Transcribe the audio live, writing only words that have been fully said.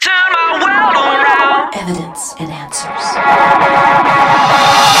evidence and answers.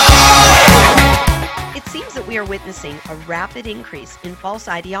 It seems that we are witnessing a rapid increase in false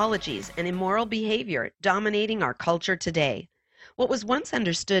ideologies and immoral behavior dominating our culture today. What was once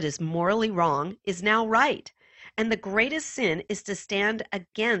understood as morally wrong is now right, and the greatest sin is to stand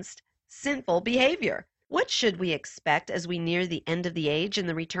against sinful behavior. What should we expect as we near the end of the age and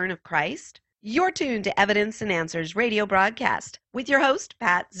the return of Christ? You're tuned to Evidence and Answers radio broadcast with your host,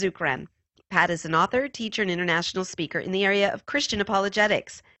 Pat Zucran. Pat is an author, teacher, and international speaker in the area of Christian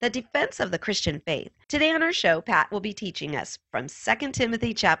apologetics, the defense of the Christian faith. Today on our show, Pat will be teaching us from 2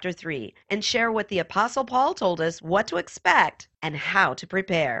 Timothy chapter 3 and share what the Apostle Paul told us what to expect and how to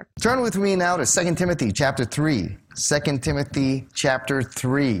prepare. Turn with me now to 2 Timothy chapter 3. 2 Timothy chapter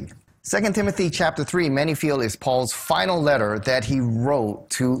 3. 2 Timothy chapter 3, many feel, is Paul's final letter that he wrote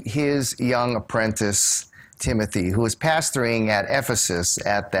to his young apprentice, Timothy, who was pastoring at Ephesus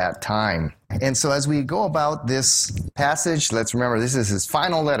at that time. And so as we go about this passage, let's remember this is his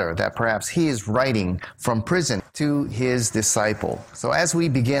final letter that perhaps he is writing from prison to his disciple. So as we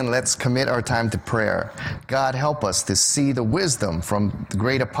begin, let's commit our time to prayer. God, help us to see the wisdom from the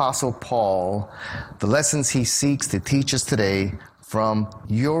great apostle Paul, the lessons he seeks to teach us today from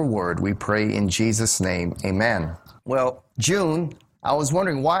your word, we pray in Jesus' name. Amen. Well, June, I was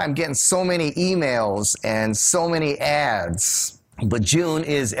wondering why I'm getting so many emails and so many ads. But June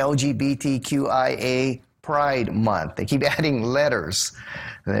is LGBTQIA Pride Month. They keep adding letters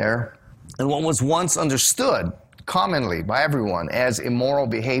there. And what was once understood commonly by everyone as immoral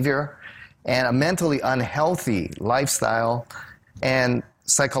behavior and a mentally unhealthy lifestyle and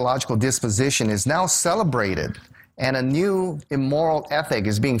psychological disposition is now celebrated. And a new immoral ethic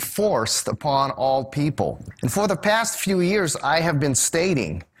is being forced upon all people. And for the past few years, I have been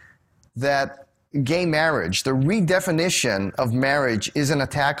stating that gay marriage, the redefinition of marriage, is an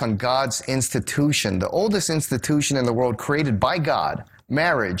attack on God's institution, the oldest institution in the world created by God,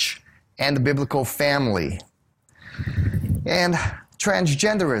 marriage and the biblical family. And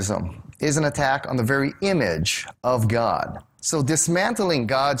transgenderism is an attack on the very image of God. So dismantling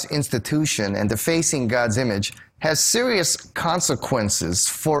God's institution and defacing God's image has serious consequences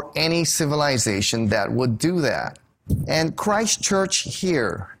for any civilization that would do that. And Christ Church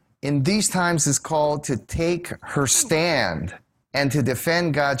here in these times is called to take her stand and to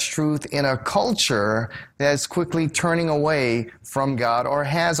defend God's truth in a culture that is quickly turning away from God or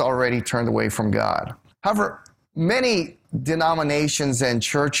has already turned away from God. However, many denominations and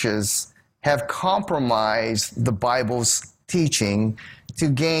churches have compromised the Bible's teaching to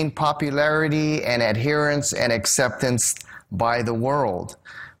gain popularity and adherence and acceptance by the world.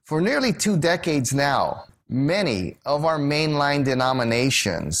 For nearly 2 decades now, many of our mainline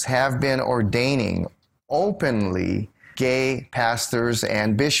denominations have been ordaining openly gay pastors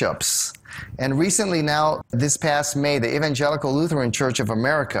and bishops. And recently now, this past May, the Evangelical Lutheran Church of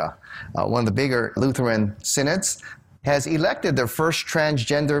America, one of the bigger Lutheran synods, has elected their first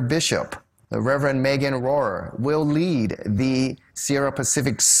transgender bishop. The Reverend Megan Rohrer will lead the Sierra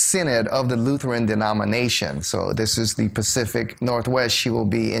Pacific Synod of the Lutheran denomination. So this is the Pacific Northwest. She will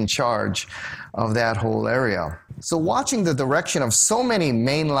be in charge of that whole area. So watching the direction of so many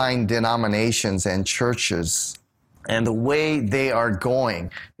mainline denominations and churches and the way they are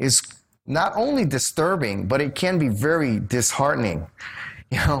going is not only disturbing, but it can be very disheartening.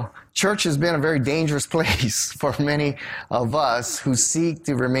 You know, church has been a very dangerous place for many of us who seek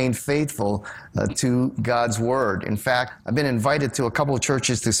to remain faithful to God's word. In fact, I've been invited to a couple of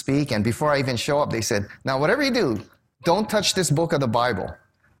churches to speak, and before I even show up, they said, now whatever you do, don't touch this book of the Bible.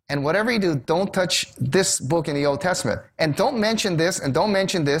 And whatever you do, don't touch this book in the Old Testament. And don't mention this, and don't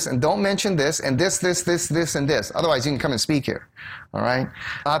mention this, and don't mention this, and this, and this. Otherwise, you can come and speak here. All right?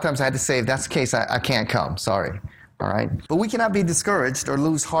 A lot of times I had to say, if that's the case, I can't come. Sorry. All right. But we cannot be discouraged or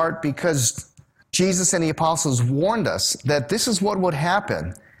lose heart because Jesus and the apostles warned us that this is what would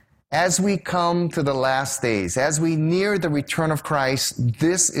happen as we come to the last days. As we near the return of Christ,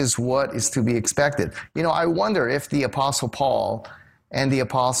 this is what is to be expected. You know, I wonder if the apostle Paul and the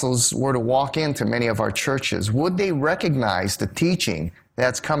apostles were to walk into many of our churches, would they recognize the teaching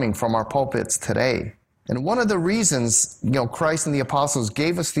that's coming from our pulpits today? And one of the reasons, Christ and the apostles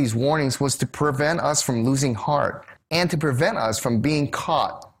gave us these warnings was to prevent us from losing heart and to prevent us from being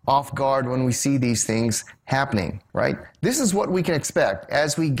caught off guard when we see these things happening, right? This is what we can expect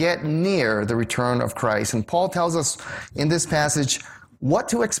as we get near the return of Christ. And Paul tells us in this passage what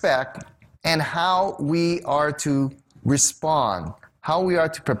to expect and how we are to respond, how we are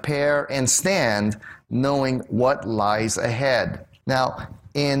to prepare and stand knowing what lies ahead. Now,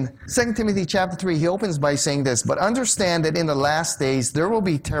 In 2 Timothy chapter 3, he opens by saying this, but understand that in the last days there will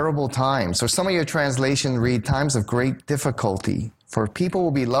be terrible times. Or some of your translations read times of great difficulty. For people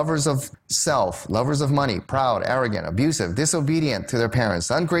will be lovers of self, lovers of money, proud, arrogant, abusive, disobedient to their parents,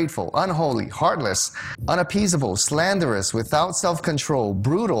 ungrateful, unholy, heartless, unappeasable, slanderous, without self-control,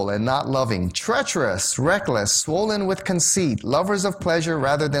 brutal and not loving, treacherous, reckless, swollen with conceit, lovers of pleasure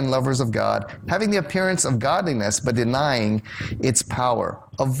rather than lovers of God, having the appearance of godliness but denying its power.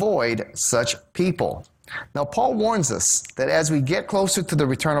 Avoid such people. Now, Paul warns us that as we get closer to the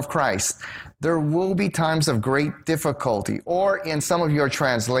return of Christ, there will be times of great difficulty, or in some of your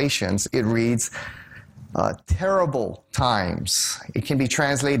translations, it reads, terrible times. It can be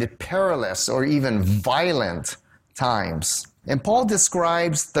translated perilous or even violent times. And Paul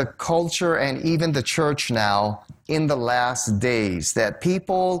describes the culture and even the church now in the last days, that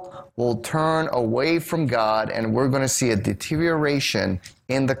people will turn away from God, and we're going to see a deterioration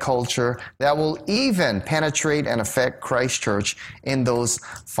in the culture that will even penetrate and affect Christ Church in those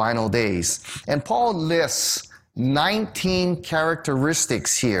final days. And Paul lists 19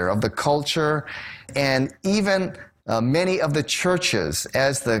 characteristics here of the culture and even many of the churches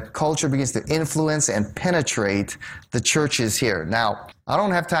as the culture begins to influence and penetrate the churches here. Now, I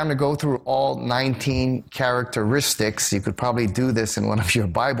don't have time to go through all 19 characteristics. You could probably do this in one of your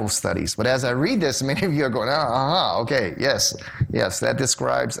Bible studies. But as I read this, many of you are going, okay, yes, that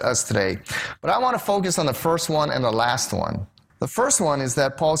describes us today. But I want to focus on the first one and the last one. The first one is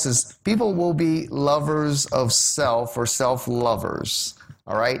that Paul says people will be lovers of self or self-lovers,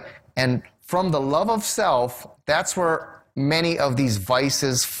 all right? And from the love of self, that's where many of these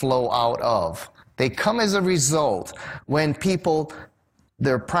vices flow out of. They come as a result when people,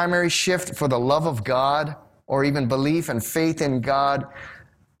 their primary shift for the love of God or even belief and faith in God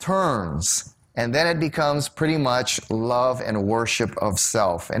turns. And then it becomes pretty much love and worship of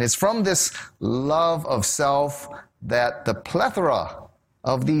self. And it's from this love of self that the plethora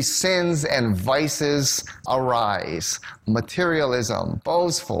of these sins and vices arise. Materialism,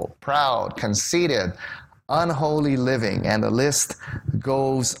 boastful, proud, conceited, unholy living, and the list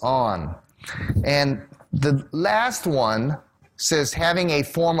goes on. And the last one says having a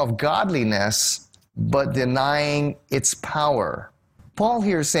form of godliness but denying its power. Paul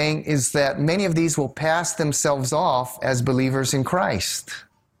here is saying is that many of these will pass themselves off as believers in Christ.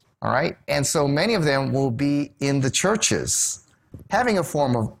 All right? And so many of them will be in the churches, having a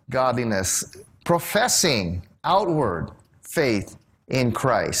form of godliness, professing outward faith in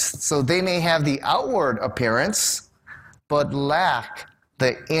Christ. So they may have the outward appearance, but lack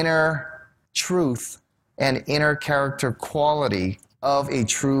the inner truth and inner character quality of a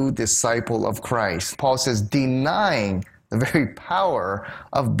true disciple of Christ. Paul says, denying the very power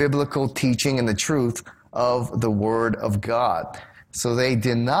of biblical teaching and the truth of the Word of God. So they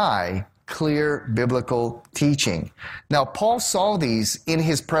deny clear biblical teaching. Now, Paul saw these in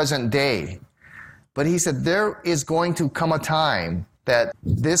his present day, but he said there is going to come a time that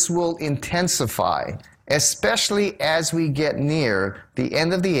this will intensify, especially as we get near the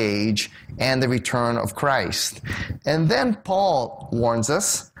end of the age and the return of Christ. And then Paul warns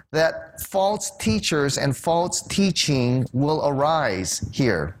us that false teachers and false teaching will arise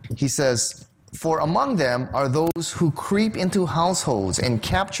here. He says, for among them are those who creep into households and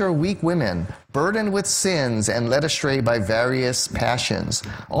capture weak women, burdened with sins and led astray by various passions,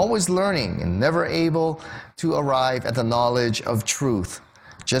 always learning and never able to arrive at the knowledge of truth.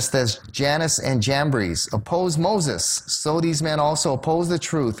 Just as Jannes and Jambres opposed Moses, so these men also oppose the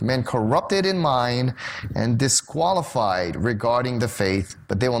truth, men corrupted in mind and disqualified regarding the faith.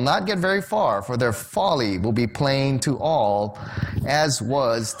 But they will not get very far, for their folly will be plain to all, as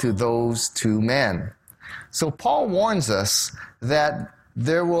was to those two men. So Paul warns us that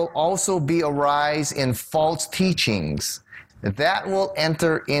there will also be a rise in false teachings that will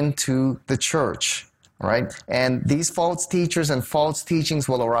enter into the church. Right? And these false teachers and false teachings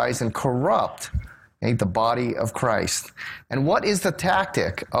will arise and corrupt the body of Christ. And what is the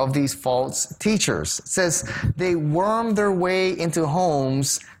tactic of these false teachers? It says they worm their way into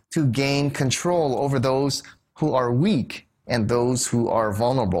homes to gain control over those who are weak and those who are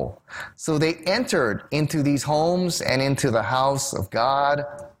vulnerable. So they entered into these homes and into the house of God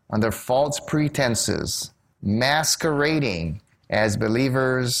under false pretenses, masquerading as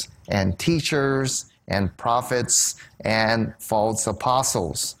believers and teachers and prophets and false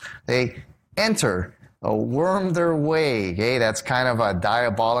apostles. They enter, worm their way. Okay? That's kind of a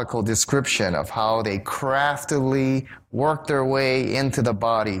diabolical description of how they craftily work their way into the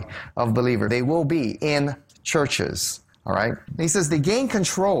body of believers. They will be in churches. All right? And he says they gain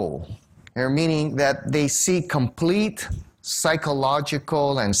control, meaning that they seek complete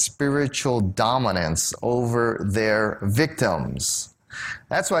psychological and spiritual dominance over their victims.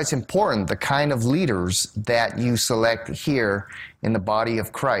 That's why it's important, the kind of leaders that you select here in the body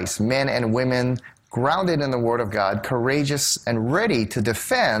of Christ. Men and women grounded in the Word of God, courageous and ready to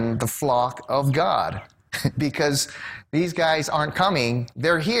defend the flock of God. Because these guys aren't coming,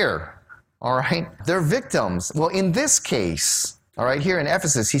 they're here. All right? They're victims. Well, in this case, all right, here in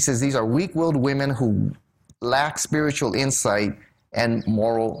Ephesus, he says these are weak-willed women who lack spiritual insight and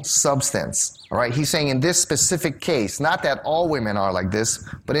moral substance. All right, he's saying in this specific case, not that all women are like this,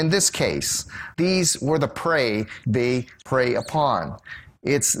 but in this case, these were the prey they prey upon.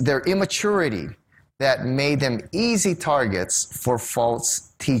 It's their immaturity that made them easy targets for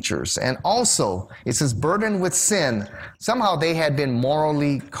false teachers. And also, it says burdened with sin. Somehow they had been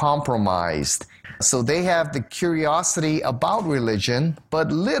morally compromised. So they have the curiosity about religion,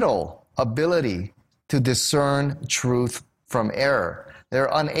 but little ability to discern truth from error. They're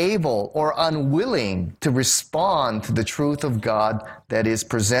unable or unwilling to respond to the truth of God that is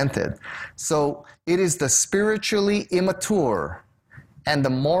presented. So it is the spiritually immature and the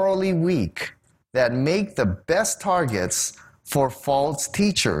morally weak that make the best targets for false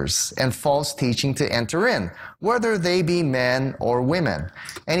teachers and false teaching to enter in, whether they be men or women.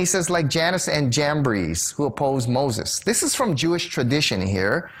 And he says, like Jannes and Jambres, who opposed Moses. This is from Jewish tradition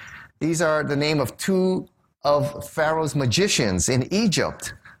here. These are the name of two of Pharaoh's magicians in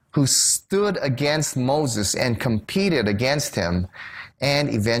Egypt who stood against Moses and competed against him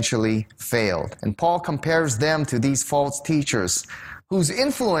and eventually failed. And Paul compares them to these false teachers whose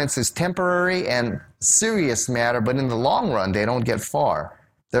influence is temporary and serious matter, but in the long run, they don't get far.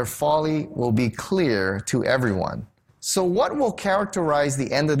 Their folly will be clear to everyone. So what will characterize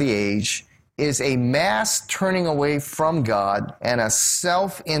the end of the age is a mass turning away from God and a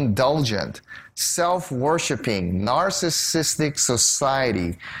self-indulgent, self-worshiping, narcissistic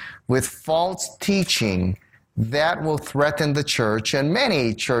society with false teaching that will threaten the church, and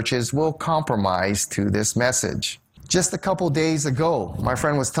many churches will compromise to this message. Just a couple days ago, my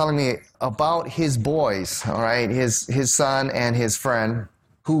friend was telling me about his boys, all right, his son and his friend,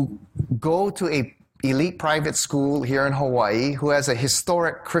 who go to a elite private school here in Hawaii, who has a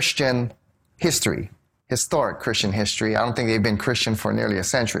historic Christian history. Historic Christian history. I don't think they've been Christian for nearly a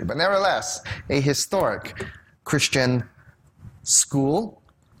century, but nevertheless, a historic Christian school.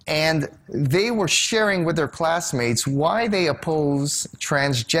 And they were sharing with their classmates why they oppose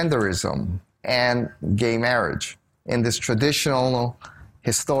transgenderism and gay marriage in this traditional,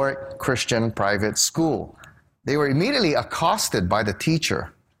 historic Christian private school. They were immediately accosted by the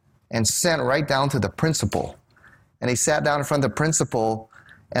teacher and sent right down to the principal. And they sat down in front of the principal,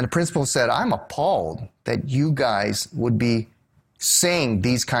 and the principal said, "I'm appalled that you guys would be saying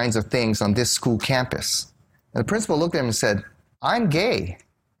these kinds of things on this school campus." And the principal looked at him and said, "I'm gay,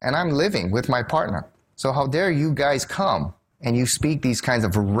 and I'm living with my partner. So how dare you guys come and you speak these kinds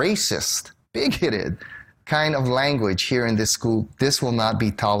of racist, bigoted kind of language here in this school? This will not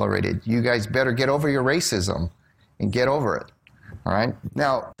be tolerated. You guys better get over your racism and get over it." All right?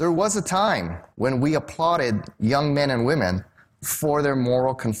 Now, there was a time when we applauded young men and women for their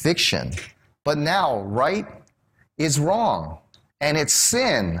moral conviction. But now, right is wrong, and it's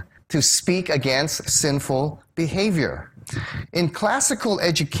sin to speak against sinful behavior. In classical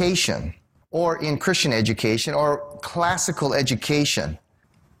education, or in Christian education, or classical education,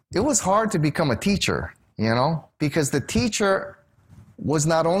 it was hard to become a teacher, because the teacher was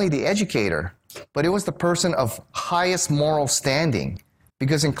not only the educator, but it was the person of highest moral standing.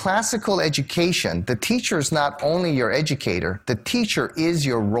 Because in classical education, the teacher is not only your educator, the teacher is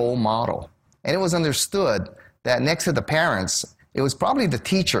your role model. And it was understood that next to the parents, it was probably the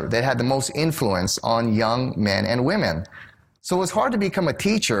teacher that had the most influence on young men and women. So it was hard to become a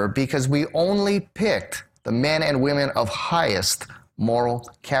teacher because we only picked the men and women of highest moral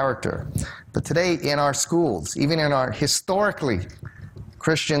character. But today in our schools, even in our historically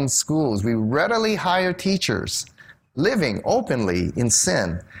Christian schools, we readily hire teachers living openly in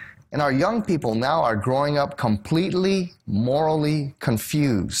sin. And our young people now are growing up completely morally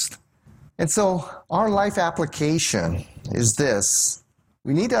confused. And so our life application is this.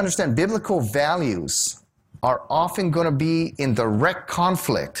 We need to understand biblical values are often going to be in direct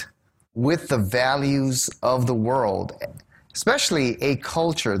conflict with the values of the world, especially a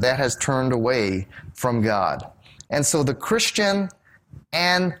culture that has turned away from God. And so the Christian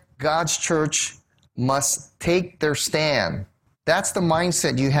and God's church must take their stand. That's the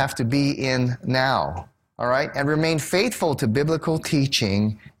mindset you have to be in now, all right? And remain faithful to biblical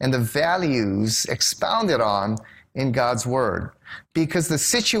teaching and the values expounded on in God's Word. Because the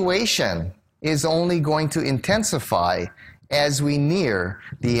situation is only going to intensify as we near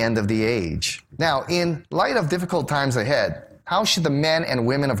the end of the age. Now, in light of difficult times ahead, how should the men and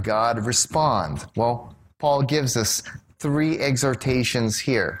women of God respond? Well, Paul gives us 3 exhortations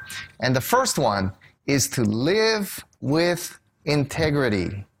here. And the first one is to live with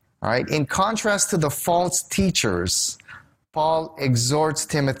integrity. All right? In contrast to the false teachers, Paul exhorts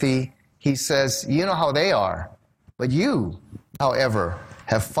Timothy. He says, you know how they are, but you, however,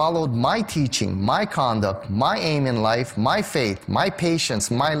 have followed my teaching, my conduct, my aim in life, my faith, my patience,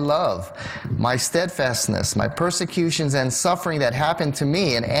 my love, my steadfastness, my persecutions and suffering that happened to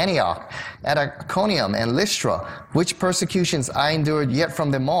me in Antioch, at Iconium and Lystra, which persecutions I endured, yet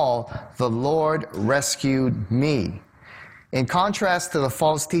from them all the Lord rescued me. In contrast to the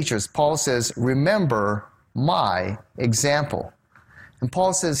false teachers, Paul says, remember my example. And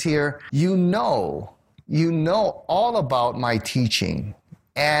Paul says here, you know all about my teaching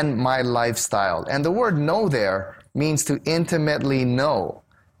and my lifestyle. And the word know there means to intimately know.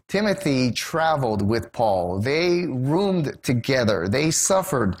 Timothy traveled with Paul. They roomed together. They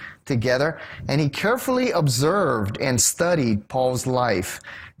suffered together. And he carefully observed and studied Paul's life.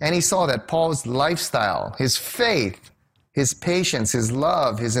 And he saw that Paul's lifestyle, his faith, his patience, his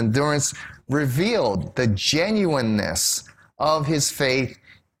love, his endurance revealed the genuineness of his faith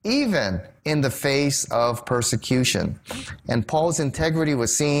even in the face of persecution. And Paul's integrity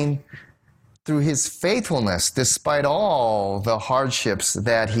was seen through his faithfulness despite all the hardships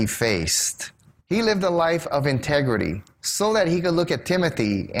that he faced. He lived a life of integrity so that he could look at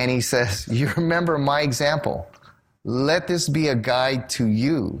Timothy and he says, you remember my example. Let this be a guide to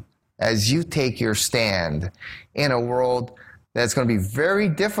you as you take your stand in a world that's going to be very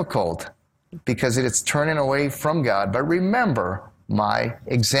difficult because it is turning away from God. But remember my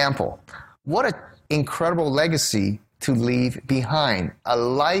example. What an incredible legacy to leave behind. A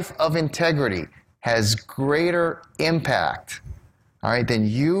life of integrity has greater impact, all right, than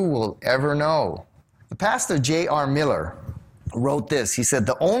you will ever know. The pastor J.R. Miller wrote this. He said,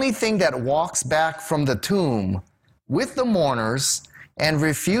 the only thing that walks back from the tomb with the mourners and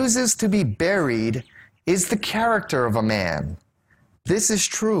refuses to be buried is the character of a man. This is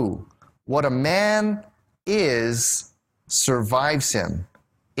true. What a man is survives him.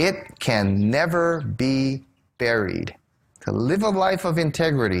 It can never be buried. To live a life of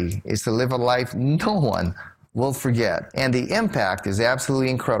integrity is to live a life no one will forget. And the impact is absolutely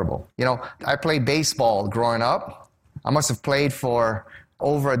incredible. You know, I played baseball growing up. I must have played for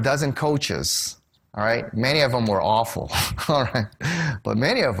over a dozen coaches. All right. Many of them were awful. All right. But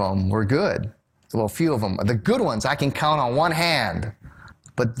many of them were good. Well, a few of them. The good ones I can count on one hand.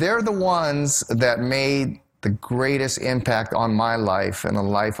 But they're the ones that made the greatest impact on my life and the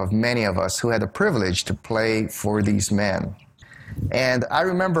life of many of us who had the privilege to play for these men. And I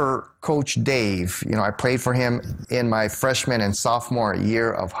remember Coach Dave. You know, I played for him in my freshman and sophomore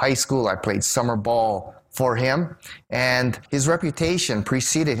year of high school. I played summer ball for him, and his reputation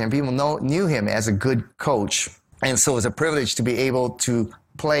preceded him. People knew him as a good coach, and so it was a privilege to be able to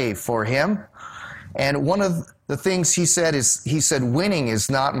play for him. And one of the things he said is, winning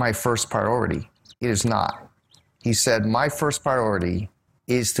is not my first priority. It is not. He said, my first priority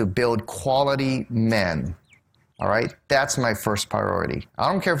is to build quality men. All right? That's my first priority.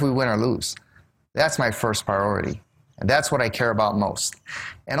 I don't care if we win or lose. That's my first priority. And that's what I care about most.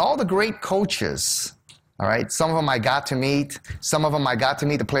 And all the great coaches, all right, some of them I got to meet. Some of them I got to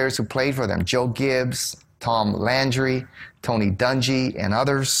meet the players who played for them. Joe Gibbs, Tom Landry, Tony Dungy, and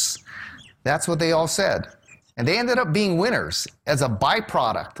others. That's what they all said. And they ended up being winners as a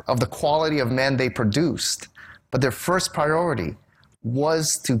byproduct of the quality of men they produced. But their first priority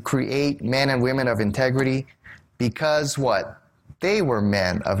was to create men and women of integrity because what? They were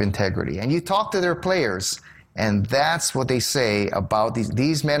men of integrity. And you talk to their players, and that's what they say about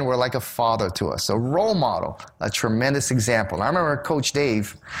these men were like a father to us, a role model, a tremendous example. I remember Coach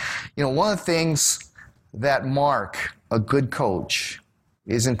Dave, you know, one of the things that mark a good coach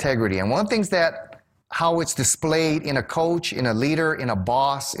is integrity. And one of the things that how it's displayed in a coach, in a leader, in a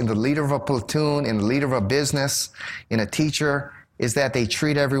boss, in the leader of a platoon, in the leader of a business, in a teacher, is that they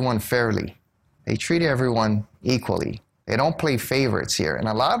treat everyone fairly. They treat everyone equally. They don't play favorites here. And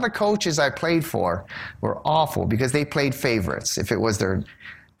a lot of the coaches I played for were awful because they played favorites. If it was their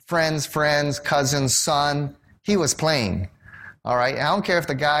friend's cousin's son, he was playing. All right? I don't care if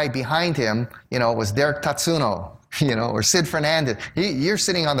the guy behind him, you know, was Derek Tatsuno, you know, or Sid Fernandez. You're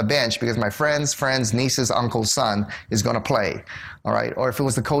sitting on the bench because my friend's niece's uncle's son is going to play, all right? Or if it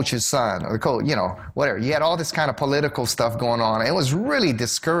was the coach's son or the coach, you know, whatever. You had all this kind of political stuff going on. It was really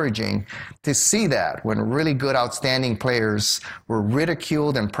discouraging to see that when really good, outstanding players were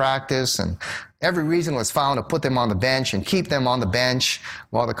ridiculed in practice and Every reason was found to put them on the bench and keep them on the bench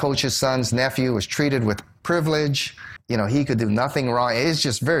while the coach's son's nephew was treated with privilege. He could do nothing wrong. It's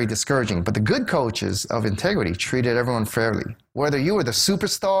just very discouraging. But the good coaches of integrity treated everyone fairly, whether you were the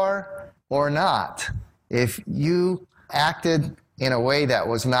superstar or not. If you acted in a way that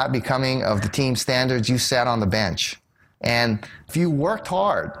was not becoming of the team standards, you sat on the bench. And if you worked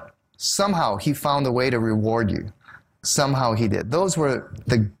hard, somehow he found a way to reward you. Somehow he did. Those were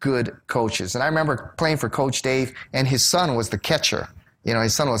the good coaches. And I remember playing for Coach Dave, and his son was the catcher.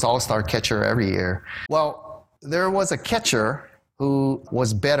 His son was all-star catcher every year. Well, there was a catcher who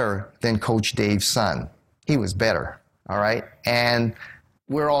was better than Coach Dave's son. He was better, all right? And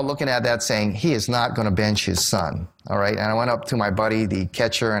we're all looking at that saying, he is not going to bench his son, all right? And I went up to my buddy, the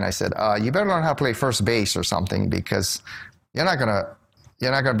catcher, and I said, you better learn how to play first base or something, because you're not going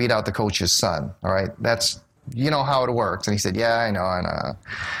to beat out the coach's son, all right? That's, how it works. And he said, yeah, I know.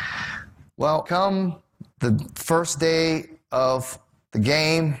 Well, come the first day of the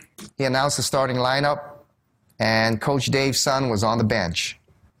game, he announced the starting lineup, and Coach Dave's son was on the bench.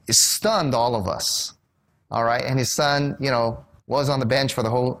 It stunned all of us, all right? And his son, was on the bench for the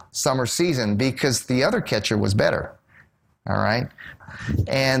whole summer season because the other catcher was better, all right?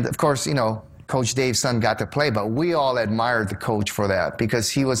 And, of course, Coach Dave's son got to play, but we all admired the coach for that because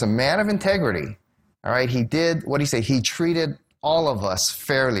he was a man of integrity, all right? He did what he said. He treated all of us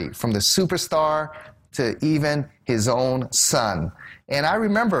fairly, from the superstar to even his own son. And I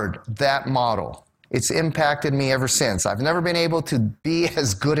remembered that model. It's impacted me ever since. I've never been able to be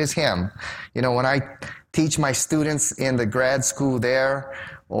as good as him. When I teach my students in the grad school there,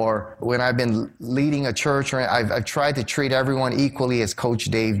 or when I've been leading a church, I've tried to treat everyone equally as Coach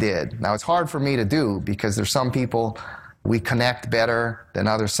Dave did. Now, it's hard for me to do because there's some people we connect better than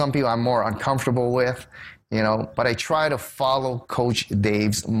others. Some people I'm more uncomfortable with, but I try to follow Coach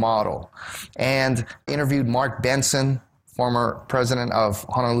Dave's model. And interviewed Mark Benson, former president of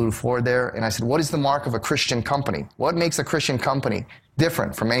Honolulu Ford there, and I said, what is the mark of a Christian company? What makes a Christian company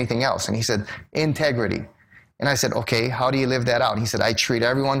different from anything else? And he said, integrity. And I said, okay, how do you live that out? And he said, I treat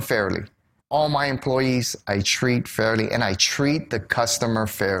everyone fairly. All my employees, I treat fairly, and I treat the customer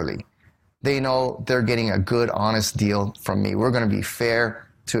fairly. They know they're getting a good, honest deal from me. We're going to be fair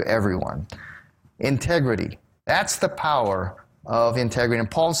to everyone. Integrity. That's the power of integrity.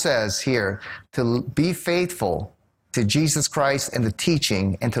 And Paul says here, to be faithful to Jesus Christ and the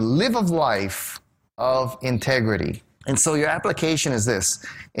teaching, and to live a life of integrity. And so your application is this: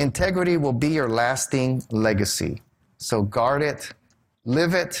 integrity will be your lasting legacy. So guard it,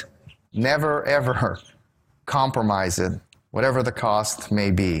 live it, never ever compromise it, whatever the cost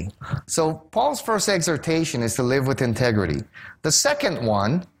may be. So Paul's first exhortation is to live with integrity. The second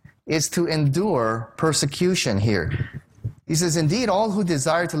one is to endure persecution here. He says, indeed, all who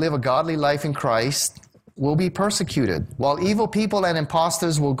desire to live a godly life in Christ will be persecuted, while evil people and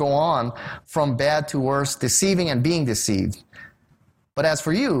impostors will go on from bad to worse, deceiving and being deceived. But as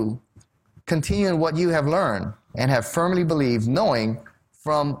for you, continue in what you have learned and have firmly believed, knowing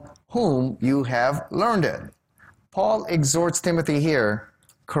from whom you have learned it. Paul exhorts Timothy here,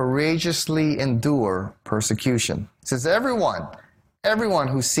 courageously endure persecution. He says, everyone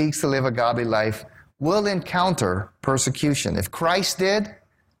who seeks to live a godly life will encounter persecution. If Christ did,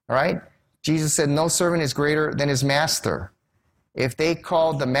 all right, Jesus said, no servant is greater than his master. If they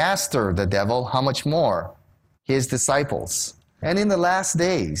called the master the devil, how much more his disciples? And in the last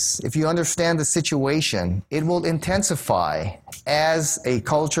days, if you understand the situation, it will intensify as a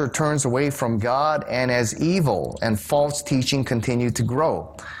culture turns away from God and as evil and false teaching continue to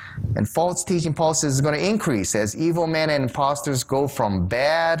grow. And false teaching, Paul says, is going to increase as evil men and impostors go from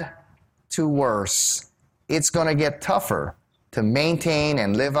bad to worse. It's going to get tougher to maintain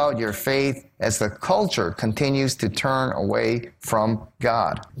and live out your faith as the culture continues to turn away from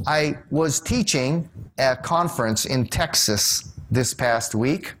God. I was teaching at a conference in Texas this past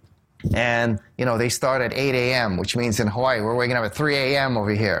week, and they start at 8 a.m., which means in Hawaii, we're waking up at 3 a.m.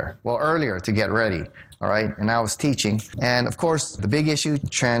 over here. Well, earlier to get ready, all right? And I was teaching. And of course, the big issue,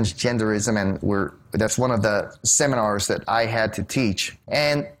 transgenderism, and that's one of the seminars that I had to teach.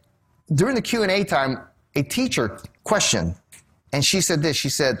 And during the Q&A time, a teacher questioned, and she said this, she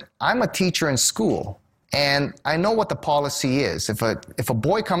said, I'm a teacher in school, and I know what the policy is. If a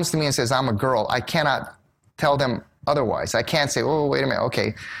boy comes to me and says, I'm a girl, I cannot tell them otherwise. I can't say, oh, wait a minute,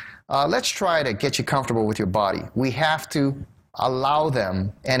 okay, let's try to get you comfortable with your body. We have to allow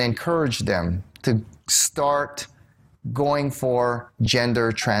them and encourage them to start going for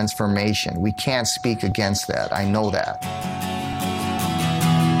gender transformation. We can't speak against that. I know that.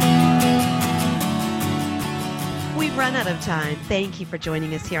 run out of time. Thank you for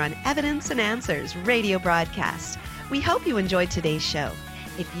joining us here on Evidence and Answers radio broadcast. We hope you enjoyed today's show.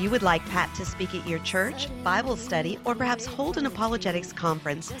 If you would like Pat to speak at your church, Bible study, or perhaps hold an apologetics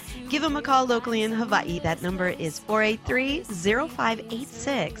conference, give him a call locally in Hawaii. That number is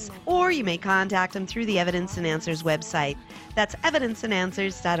 483-0586. Or you may contact him through the Evidence and Answers website. That's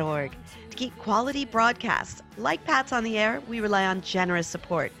evidenceandanswers.org. To keep quality broadcasts like Pat's on the air, we rely on generous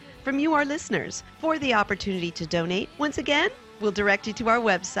support from you, our listeners. For the opportunity to donate, once again, we'll direct you to our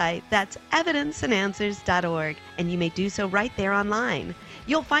website. That's evidenceandanswers.org, and you may do so right there online.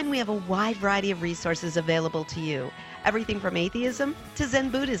 You'll find we have a wide variety of resources available to you, everything from atheism to Zen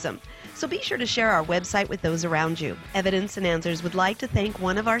Buddhism. So be sure to share our website with those around you. Evidence and Answers would like to thank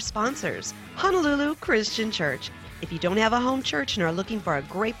one of our sponsors, Honolulu Christian Church. If you don't have a home church and are looking for a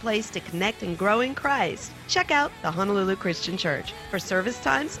great place to connect and grow in Christ, check out the Honolulu Christian Church. For service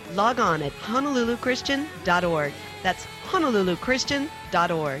times, log on at honoluluchristian.org. That's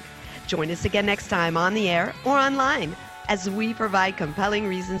honoluluchristian.org. Join us again next time on the air or online as we provide compelling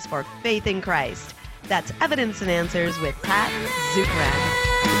reasons for faith in Christ. That's Evidence and Answers with Pat Zukeran.